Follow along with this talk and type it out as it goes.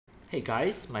Hey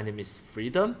guys, my name is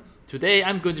Freedom. Today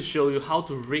I'm going to show you how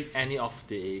to rig any of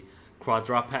the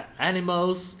quadruped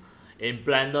animals in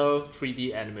Blender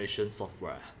 3D animation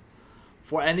software.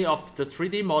 For any of the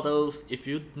 3D models, if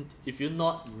you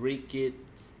not rig it,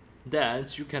 then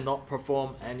you cannot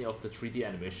perform any of the 3D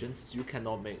animations. You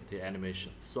cannot make the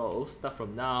animation. So start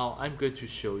from now, I'm going to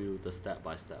show you the step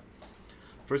by step.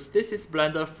 First, this is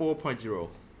Blender 4.0.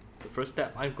 The first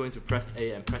step, I'm going to press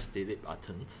A and press delete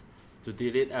buttons to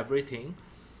delete everything.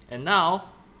 And now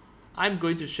I'm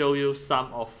going to show you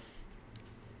some of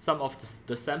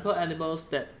the sample animals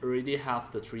that already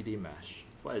have the 3D mesh.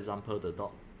 For example, the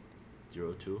dog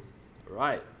 02,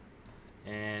 right?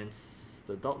 And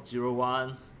the dog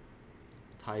 01,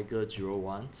 tiger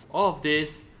 01. All of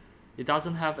this, it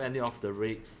doesn't have any of the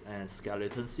rigs and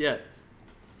skeletons yet.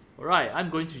 Alright, I'm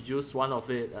going to use one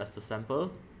of it as the sample.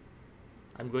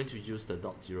 I'm going to use the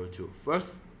dog 02.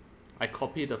 First, I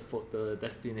copy the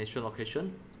destination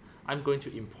location. I'm going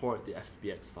to import the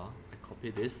FBX file. I copy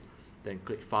this, then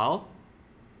click File,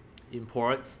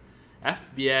 Import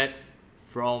FBX.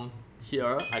 From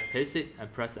here, I paste it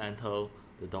and press Enter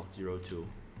the dog 02.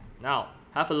 Now,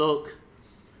 have a look.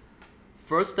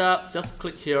 First step, just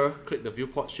click here, click the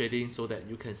viewport shading so that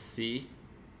you can see.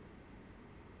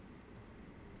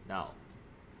 Now,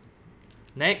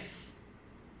 next,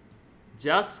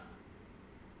 just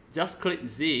click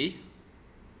Z.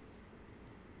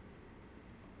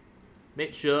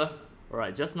 Make sure,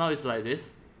 alright, just now it's like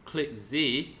this. Click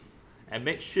Z and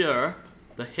make sure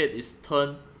the head is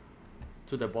turned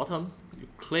to the bottom. You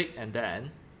click and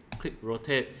then click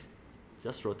rotate.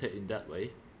 Just rotate in that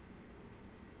way.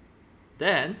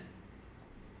 Then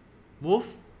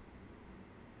move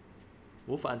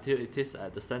until it is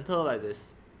at the center like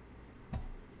this.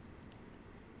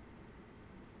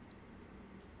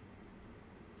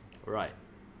 Alright.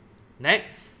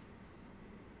 Next,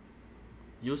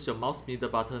 use your mouse middle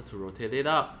button to rotate it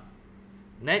up.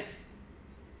 Next,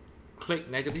 click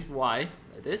 -Y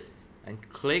like this and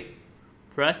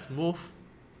press move,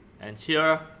 and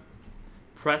here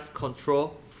press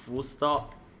Ctrl full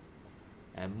stop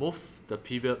and move the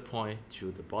pivot point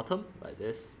to the bottom like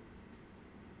this.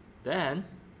 Then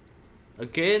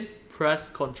again press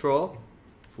Ctrl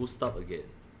full stop again.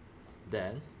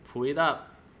 Then pull it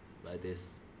up like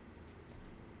this.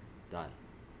 Done.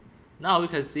 Now you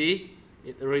can see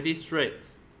it already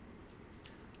straight.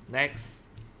 Next,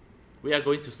 we are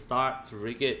going to start to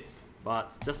rig it,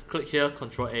 but just click here,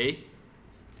 Ctrl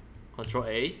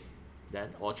A, then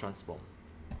All Transform.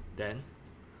 Then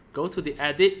go to the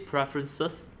Edit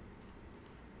Preferences,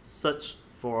 search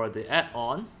for the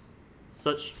add-on,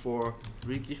 search for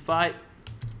Rigify.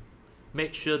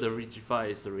 Make sure the Rigify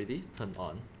is already turned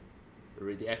on,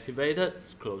 already activated.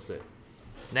 Close it.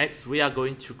 Next, we are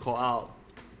going to call out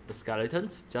the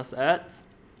skeletons. Just add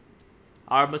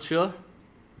Armature,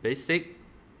 Basic,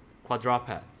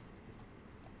 Quadruped.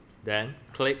 Then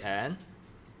click and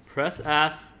press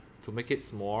S to make it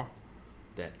small.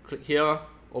 Then click here,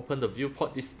 open the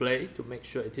viewport display to make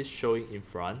sure it is showing in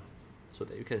front so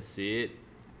that you can see it.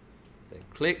 Then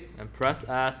click and press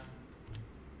S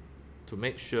to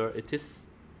make sure it is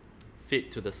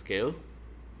fit to the scale.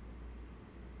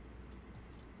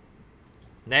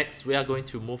 Next, we are going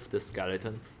to move the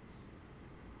skeletons.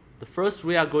 The first,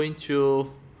 we are going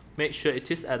to make sure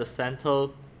it is at the center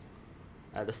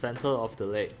of the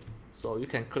leg. So you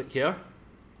can click here,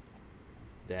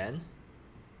 then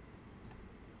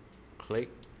click,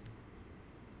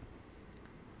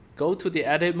 go to the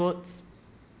edit modes,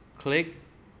 click,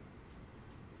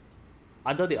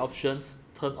 under the options,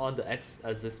 turn on the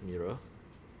X-axis mirror,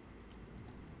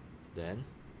 then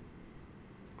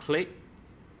click,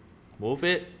 move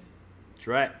it,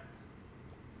 drag.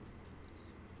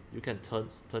 You can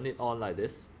turn it on like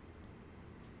this.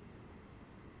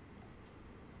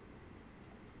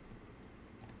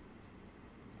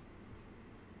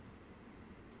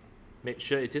 Make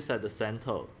sure it is at the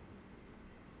center.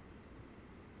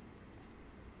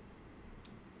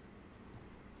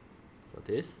 For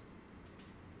this.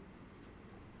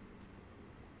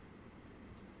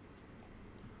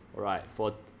 Alright,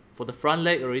 for the front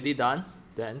leg already done.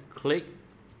 Then click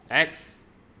X,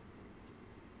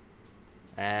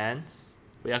 and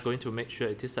we are going to make sure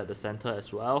it is at the center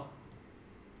as well.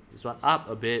 This one up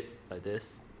a bit like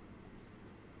this.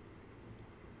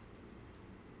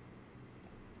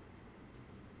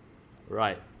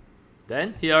 Right,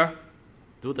 then here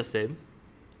do the same.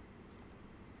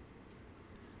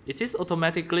 It is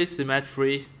automatically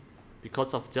symmetry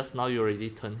because of just now you already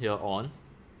turned here on.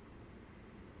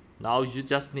 Now you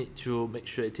just need to make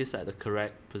sure it is at the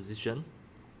correct position.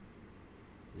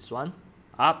 This one,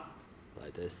 up,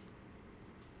 like this.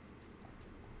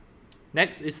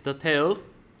 Next is the tail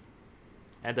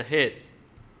and the head.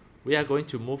 We are going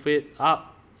to move it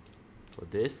up for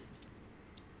this.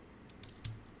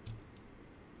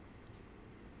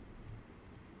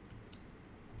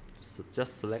 So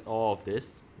just select all of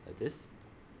this like this.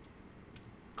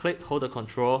 Click, hold the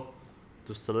control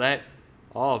to select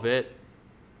all of it.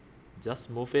 Just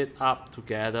move it up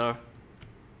together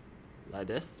like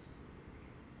this.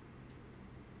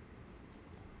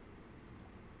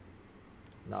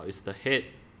 Now it's the head.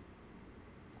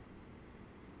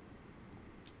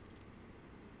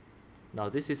 Now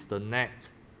this is the neck.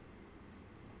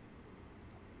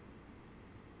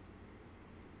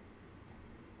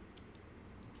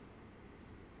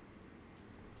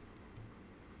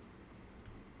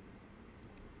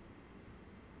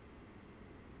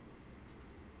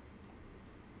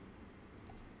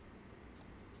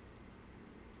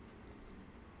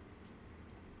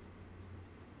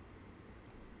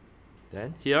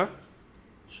 Then here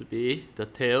should be the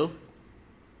tail.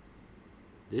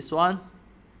 This one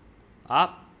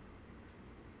up,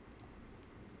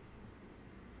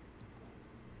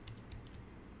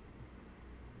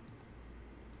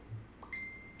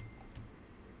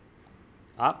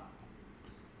 up,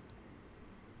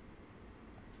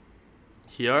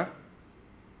 here,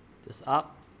 just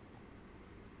up,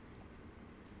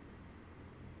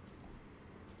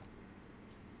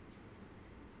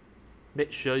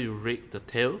 make sure you rig the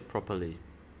tail properly.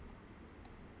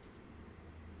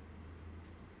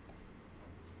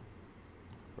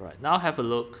 Right, now have a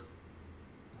look.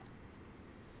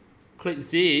 Click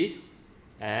Z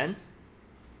and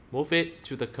move it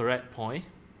to the correct point,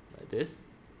 like this.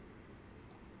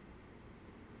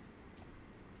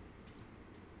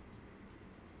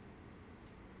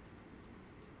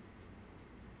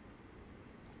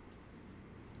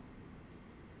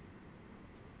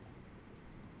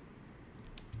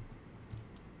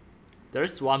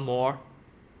 There's one more.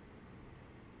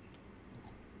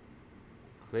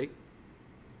 Click.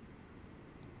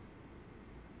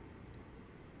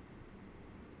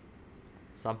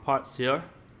 Some parts here.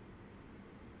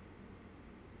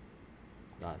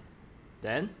 Done.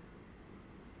 Then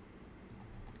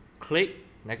click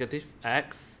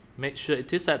 -X. Make sure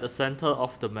it is at the center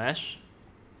of the mesh.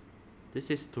 This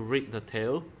is to rig the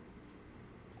tail.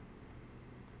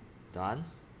 Done.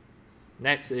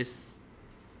 Next is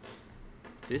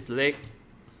this leg.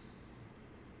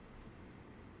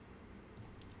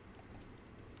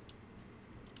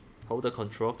 Hold the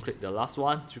control, click the last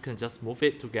one. You can just move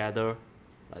it together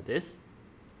like this.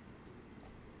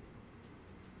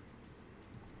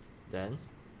 Then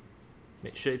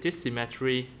make sure it is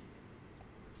symmetry.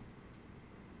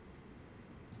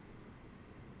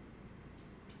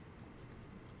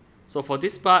 So for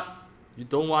this part, you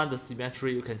don't want the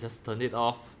symmetry, you can just turn it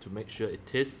off to make sure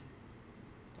it is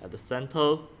at the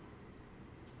center.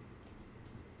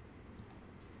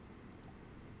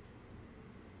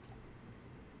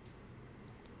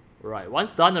 Right,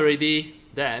 once done already,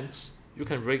 then you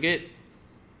can rig it.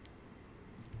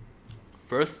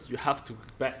 First, you have to go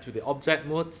back to the object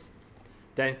modes,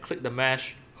 then click the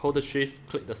mesh, hold the shift,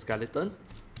 click the skeleton,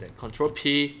 then Control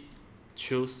P,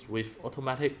 choose with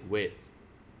automatic weight.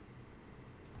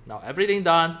 Now everything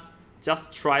done,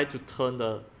 just try to turn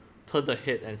the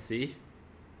head and see.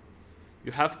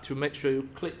 You have to make sure you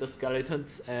click the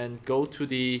skeletons and go to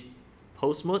the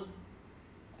pose mode.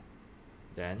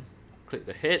 Then click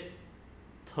the head,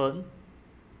 turn.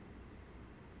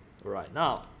 Right,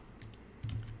 now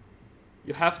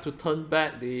you have to turn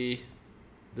back the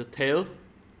tail.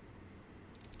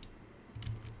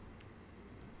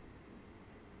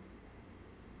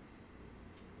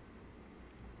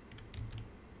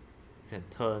 You can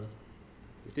turn.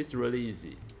 It is really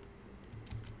easy.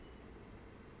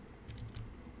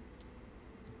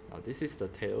 Now this is the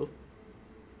tail.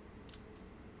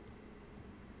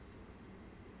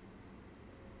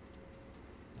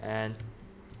 And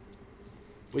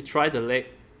we try the leg.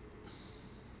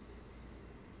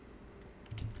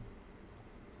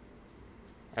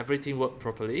 Everything worked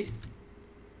properly.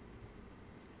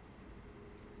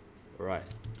 Right.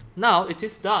 Now it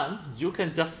is done. You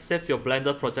can just save your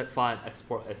Blender project file and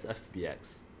export as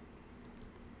FBX.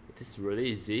 It is really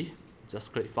easy.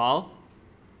 Just click File,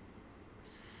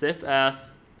 Save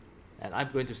As, and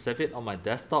I'm going to save it on my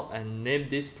desktop and name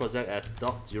this project as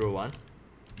Doc01.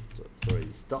 Sorry,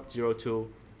 it's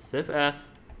Doc02. Save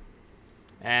As,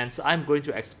 and I'm going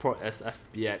to export as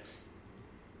FBX.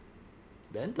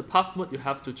 Then the path mode, you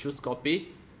have to choose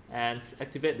copy and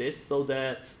activate this so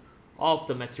that all of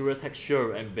the material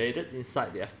texture embedded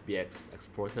inside the FBX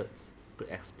exported.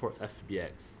 Click Export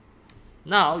FBX.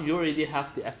 Now you already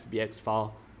have the FBX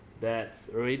file that's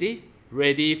ready.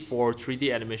 ready for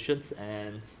 3D animations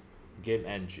and game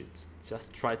engines.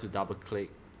 Just try to double click,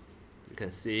 you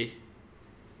can see.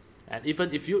 And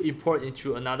even if you import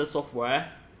into another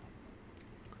software,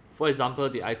 for example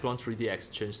the iClone 3D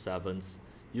Exchange 7s,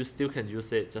 you still can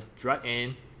use it. Just drag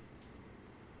in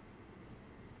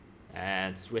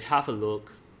and we have a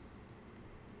look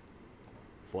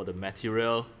for the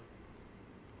material.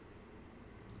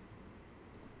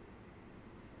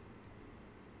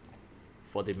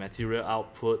 For the material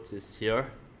output is here.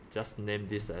 Just name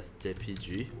this as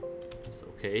JPG. It's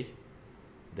okay.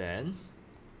 Then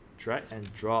drag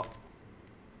and drop.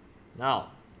 Now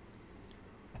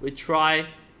we try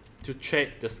to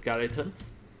check the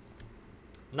skeletons.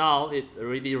 Now it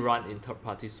already run in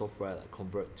third-party software that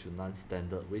convert to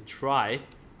non-standard. We try.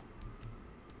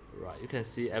 Right, you can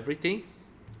see everything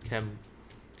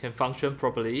can function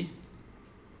properly.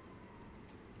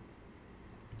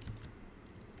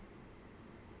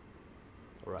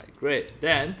 Alright, great.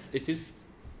 Then it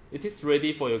is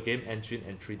ready for your game engine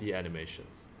and 3D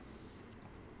animations.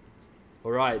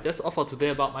 Alright, that's all for today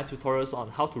about my tutorials on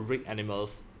how to rig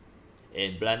animals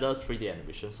in Blender 3D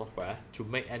animation software to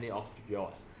make any of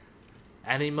your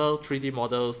animal 3D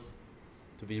models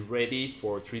to be ready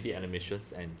for 3D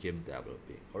animations and game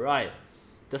developing. Alright,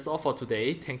 that's all for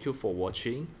today. Thank you for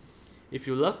watching. If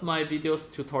you love my videos,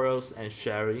 tutorials and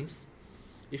sharings,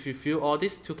 if you feel all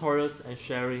these tutorials and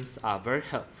sharings are very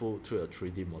helpful to your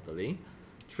 3D modeling,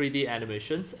 3D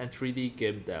animations and 3D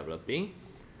game developing,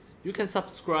 you can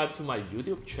subscribe to my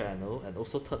YouTube channel and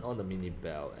also turn on the mini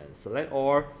bell and select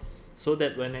all, so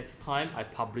that when next time I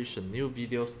publish a new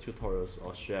videos, tutorials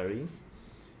or sharings,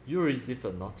 you receive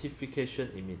a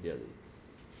notification immediately.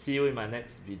 See you in my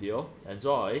next video.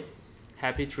 Enjoy!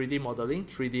 Happy 3D modeling,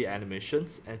 3D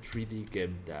animations and 3D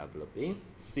game developing.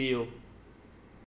 See you!